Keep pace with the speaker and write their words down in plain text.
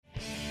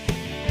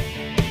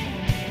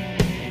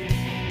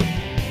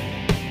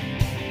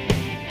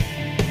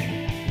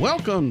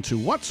Welcome to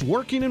What's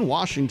Working in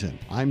Washington.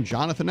 I'm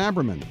Jonathan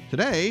Aberman.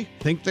 Today,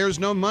 think there's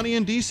no money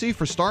in D.C.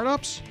 for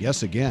startups?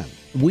 Yes, again.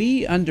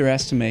 We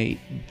underestimate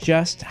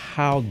just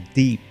how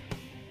deep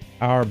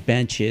our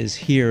bench is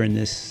here in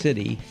this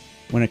city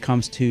when it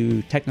comes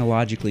to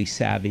technologically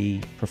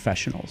savvy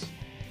professionals.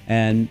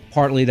 And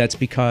partly that's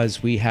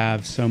because we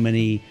have so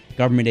many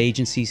government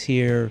agencies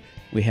here.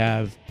 We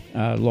have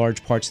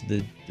large parts of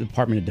the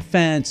Department of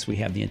Defense. We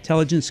have the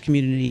intelligence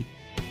community.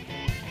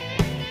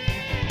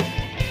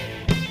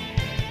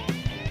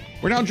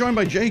 We're now joined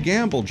by Jay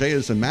Gamble. Jay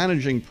is the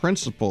managing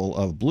principal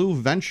of Blue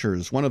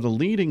Ventures, one of the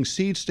leading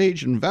seed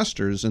stage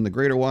investors in the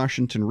greater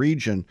Washington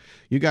region.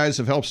 You guys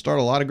have helped start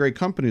a lot of great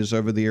companies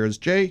over the years.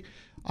 Jay,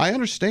 I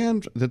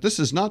understand that this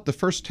is not the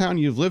first town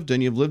you've lived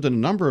in. You've lived in a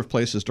number of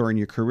places during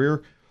your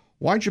career.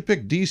 Why'd you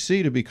pick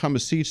D.C. to become a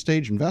seed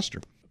stage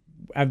investor?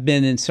 I've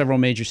been in several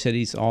major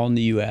cities, all in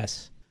the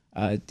U.S.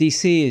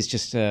 D.C. is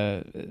just,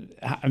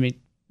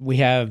 we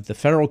have the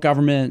federal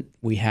government,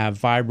 we have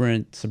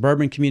vibrant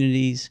suburban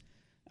communities.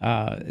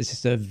 It's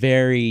just a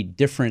very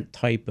different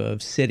type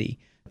of city.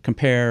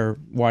 Compare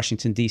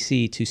Washington,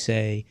 D.C. to,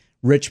 say,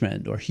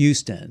 Richmond or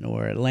Houston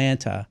or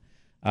Atlanta.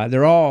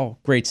 They're all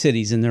great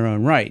cities in their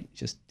own right.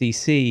 Just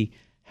D.C.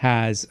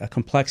 has a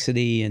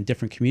complexity and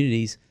different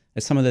communities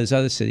that some of those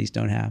other cities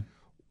don't have.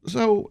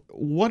 So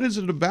what is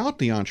it about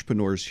the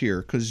entrepreneurs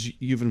here? Because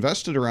you've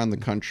invested around the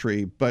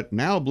country, but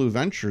now Blue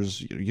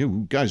Ventures,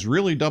 you guys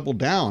really doubled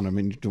down. I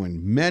mean, you're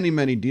doing many,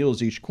 many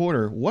deals each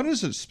quarter. What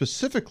is it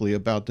specifically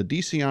about the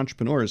DC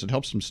entrepreneurs that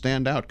helps them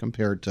stand out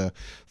compared to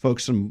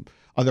folks in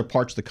other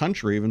parts of the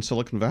country, even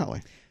Silicon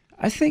Valley?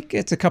 I think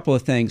it's a couple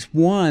of things.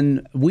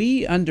 One,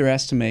 we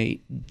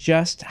underestimate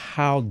just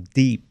how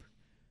deep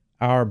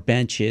our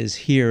bench is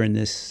here in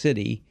this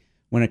city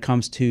when it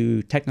comes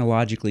to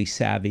technologically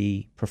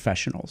savvy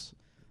professionals.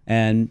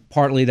 And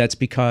partly that's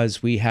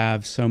because we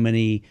have so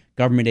many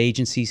government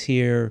agencies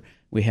here.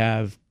 We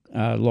have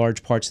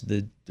large parts of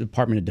the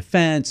Department of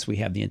Defense. We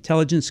have the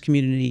intelligence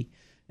community.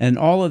 And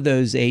all of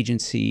those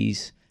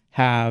agencies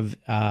have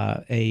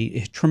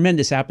a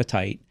tremendous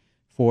appetite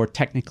for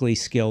technically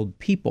skilled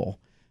people.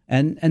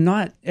 And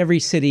not every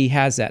city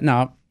has that.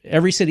 Now,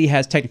 every city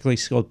has technically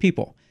skilled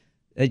people.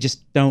 They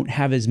just don't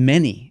have as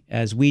many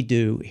as we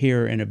do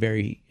here in a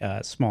very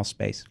small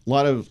space. A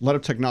lot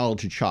of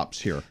technology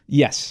chops here.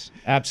 Yes,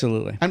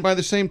 absolutely. And by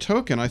the same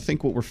token, I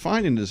think what we're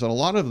finding is that a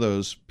lot of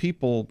those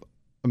people,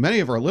 many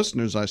of our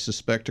listeners, I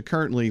suspect, are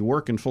currently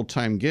working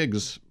full-time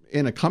gigs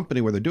in a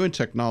company where they're doing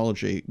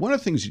technology. One of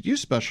the things that you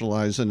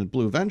specialize in at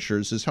Blue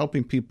Ventures is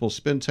helping people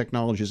spin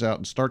technologies out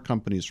and start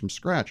companies from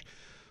scratch.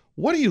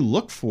 What do you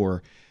look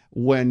for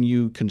when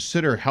you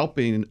consider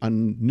helping a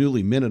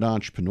newly minted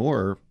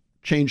entrepreneur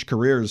change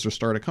careers or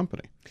start a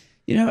company?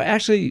 You know,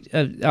 actually,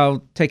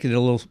 I'll take it a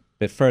little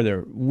bit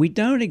further. We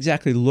don't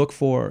exactly look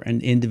for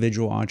an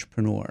individual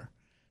entrepreneur.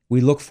 We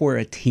look for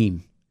a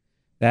team.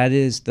 That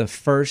is the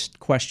first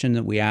question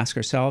that we ask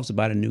ourselves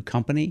about a new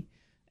company,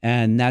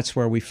 and that's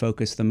where we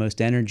focus the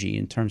most energy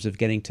in terms of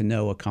getting to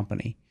know a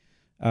company.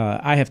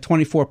 I have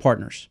 24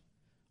 partners.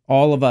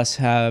 All of us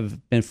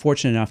have been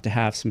fortunate enough to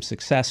have some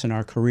success in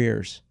our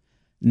careers.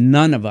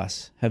 None of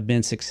us have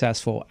been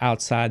successful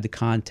outside the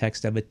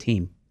context of a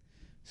team.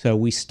 So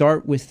we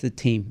start with the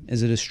team.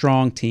 Is it a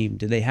strong team?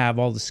 Do they have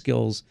all the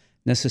skills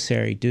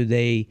necessary?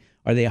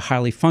 Are they a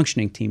highly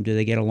functioning team? Do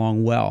they get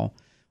along well?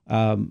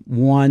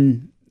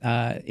 One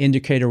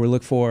indicator we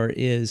look for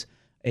is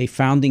a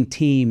founding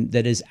team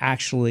that is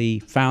actually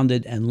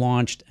founded and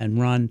launched and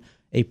run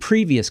a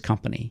previous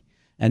company,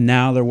 and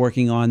now they're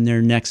working on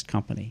their next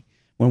company.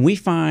 When we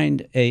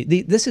find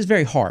this is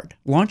very hard.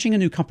 Launching a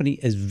new company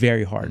is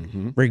very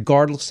hard,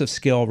 regardless of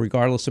skill,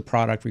 regardless of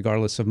product,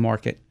 regardless of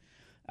market.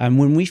 And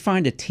when we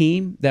find a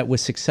team that was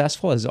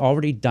successful, has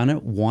already done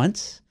it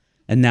once,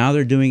 and now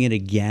they're doing it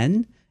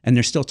again, and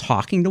they're still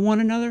talking to one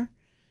another,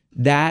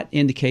 that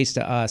indicates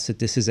to us that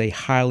this is a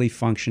highly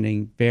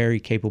functioning, very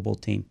capable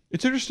team.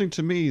 It's interesting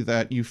to me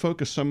that you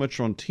focus so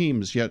much on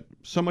teams, yet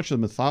so much of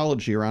the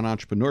mythology around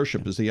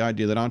entrepreneurship is the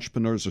idea that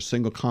entrepreneurs are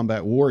single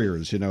combat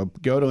warriors,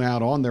 going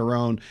out on their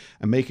own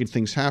and making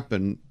things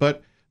happen.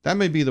 But that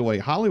may be the way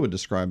Hollywood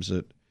describes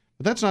it,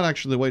 but that's not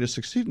actually the way to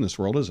succeed in this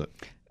world, is it?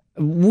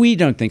 We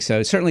don't think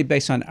so. Certainly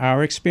based on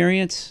our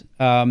experience,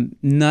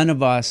 none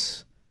of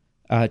us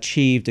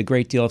achieved a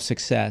great deal of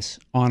success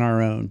on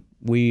our own.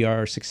 We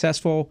were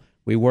successful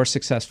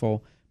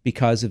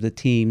because of the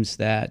teams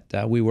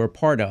that we were a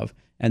part of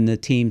and the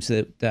teams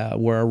that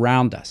were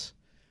around us.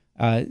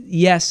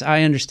 Yes,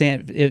 I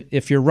understand.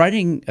 If you're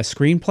writing a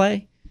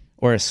screenplay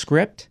or a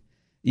script,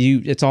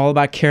 it's all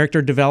about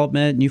character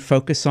development and you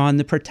focus on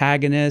the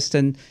protagonist,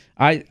 and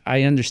I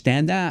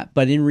understand that.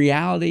 But in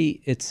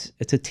reality, it's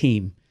a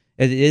team.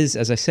 It is,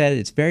 as I said,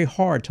 it's very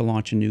hard to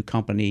launch a new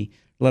company,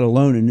 let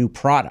alone a new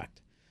product.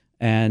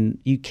 And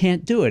you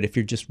can't do it if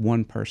you're just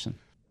one person.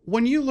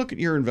 When you look at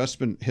your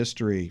investment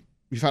history,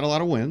 you've had a lot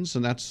of wins,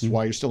 and that's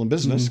why you're still in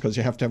business, because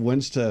you have to have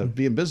wins to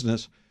be in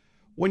business.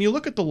 When you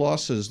look at the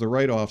losses, the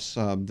write-offs,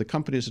 the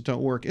companies that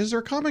don't work, is there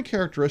a common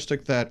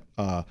characteristic that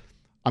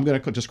I'm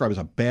going to describe as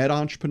a bad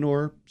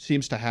entrepreneur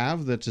seems to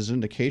have that's an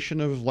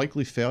indication of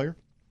likely failure?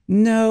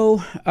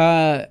 No,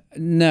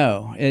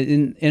 no.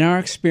 In our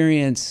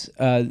experience,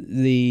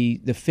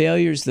 the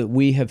failures that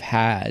we have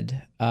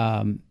had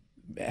I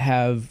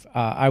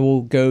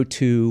will go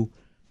to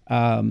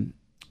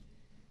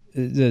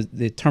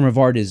the term of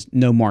art is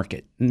no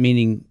market,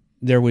 meaning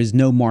there was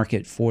no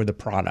market for the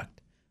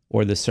product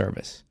or the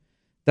service.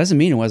 Doesn't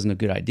mean it wasn't a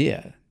good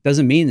idea.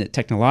 Doesn't mean that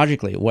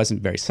technologically it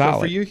wasn't very solid. So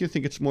for you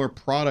think it's more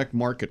product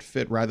market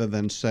fit rather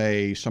than,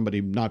 say, somebody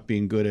not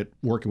being good at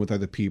working with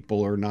other people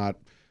or not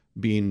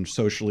being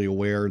socially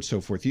aware and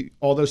so forth.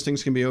 All those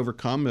things can be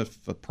overcome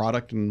if a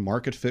product and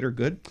market fit are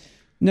good?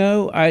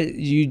 No,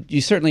 you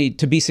certainly,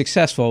 to be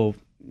successful,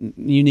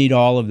 you need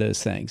all of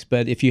those things.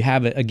 But if you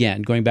have,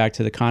 again, going back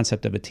to the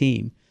concept of a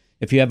team,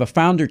 if you have a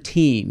founder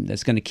team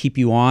that's going to keep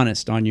you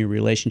honest on your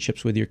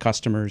relationships with your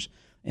customers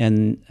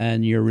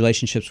and your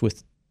relationships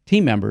with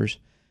team members,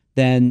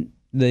 then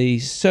the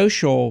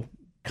social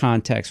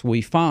context will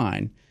be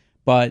fine.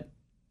 But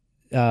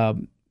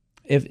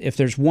if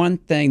there's one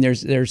thing,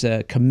 there's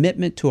a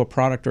commitment to a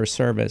product or a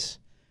service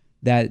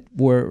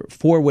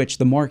for which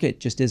the market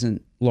just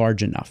isn't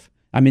large enough.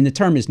 I mean, the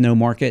term is no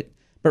market,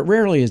 but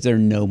rarely is there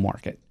no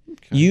market.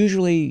 Okay.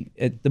 Usually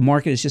the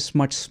market is just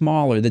much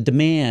smaller. The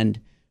demand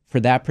for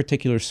that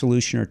particular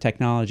solution or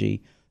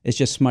technology is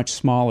just much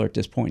smaller at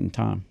this point in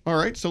time. All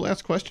right, so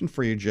last question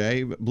for you,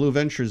 Jay. Blue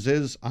Ventures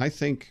is, I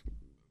think,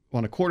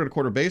 on a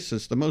quarter-to-quarter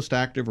basis, the most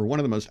active or one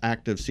of the most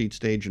active seed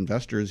stage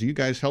investors. You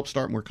guys help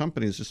start more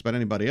companies just about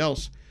anybody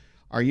else.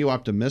 Are you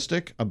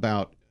optimistic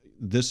about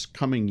this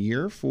coming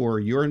year for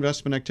your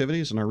investment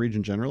activities in our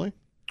region generally?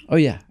 Oh,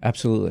 yeah,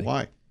 absolutely.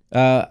 Why?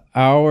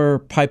 Our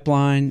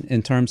pipeline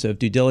in terms of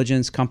due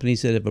diligence,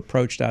 companies that have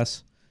approached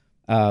us,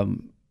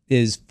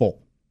 is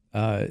full.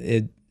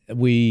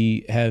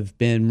 We have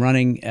been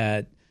running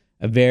at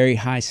a very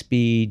high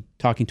speed,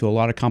 talking to a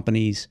lot of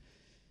companies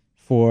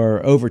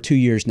for over 2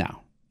 years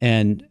now.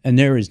 And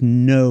there is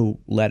no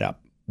let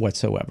up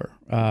whatsoever.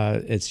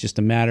 It's just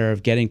a matter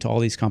of getting to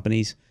all these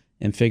companies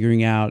and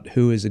figuring out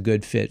who is a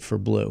good fit for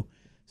Blue.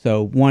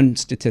 So one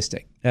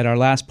statistic, at our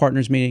last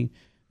partners meeting,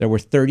 there were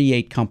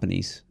 38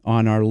 companies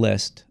on our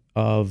list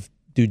of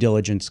due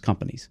diligence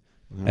companies.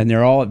 Mm-hmm. And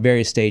they're all at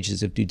various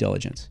stages of due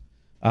diligence.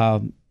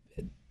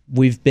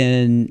 We've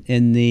been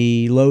in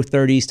the low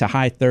 30s to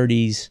high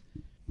 30s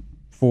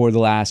for the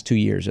last 2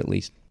 years at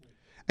least.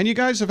 And you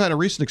guys have had a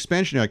recent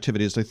expansion of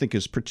activities I think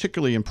is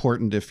particularly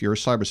important if you're a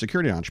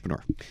cybersecurity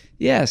entrepreneur.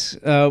 Yes.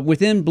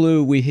 Within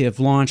Blue, we have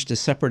launched a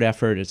separate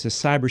effort. It's a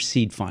cyber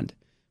seed fund.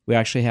 We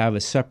actually have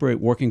a separate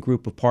working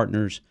group of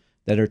partners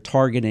that are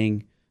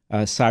targeting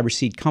cyber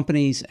seed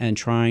companies and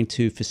trying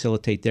to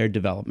facilitate their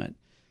development.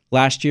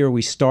 Last year,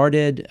 we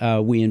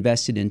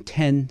invested in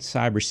 10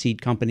 cyber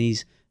seed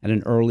companies at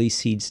an early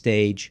seed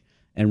stage.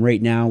 And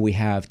right now, we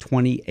have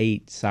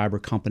 28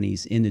 cyber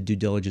companies in the due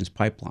diligence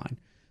pipeline.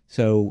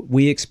 So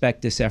we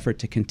expect this effort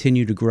to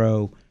continue to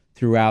grow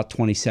throughout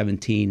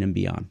 2017 and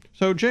beyond.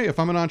 So Jay, if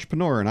I'm an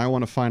entrepreneur and I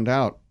want to find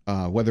out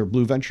whether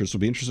Blue Ventures will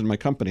be interested in my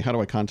company, how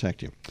do I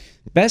contact you?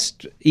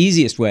 Best,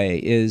 easiest way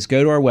is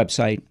go to our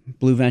website,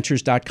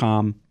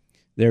 blueventures.com.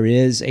 There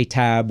is a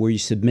tab where you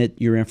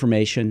submit your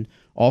information.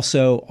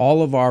 Also,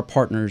 all of our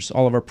partners,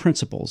 all of our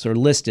principals are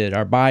listed.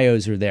 Our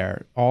bios are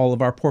there. All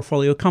of our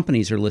portfolio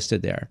companies are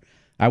listed there.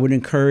 I would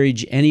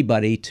encourage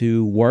anybody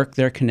to work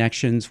their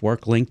connections,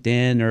 work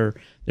LinkedIn or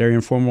their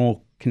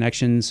informal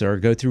connections, or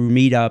go through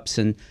meetups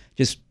and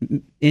just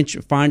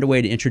find a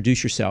way to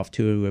introduce yourself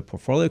to a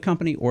portfolio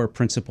company or a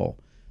principal.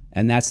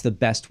 And that's the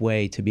best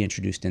way to be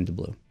introduced into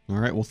Blue. All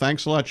right. Well,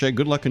 thanks a lot, Jay.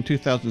 Good luck in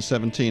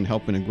 2017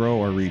 helping to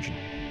grow our region.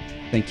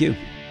 Thank you.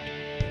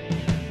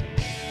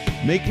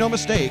 Make no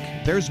mistake,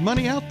 there's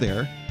money out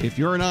there if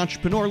you're an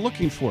entrepreneur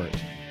looking for it.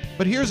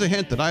 But here's a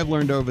hint that I've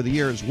learned over the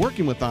years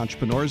working with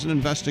entrepreneurs and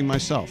investing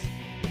myself.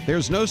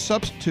 There's no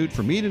substitute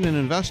for meeting an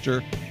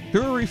investor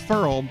through a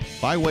referral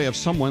by way of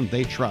someone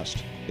they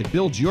trust. It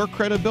builds your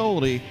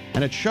credibility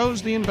and it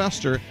shows the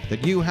investor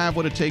that you have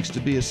what it takes to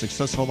be a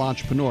successful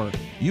entrepreneur.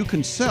 You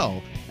can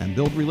sell and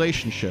build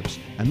relationships,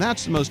 and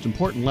that's the most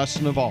important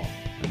lesson of all.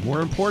 And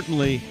more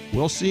importantly,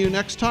 we'll see you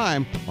next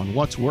time on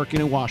What's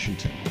Working in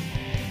Washington.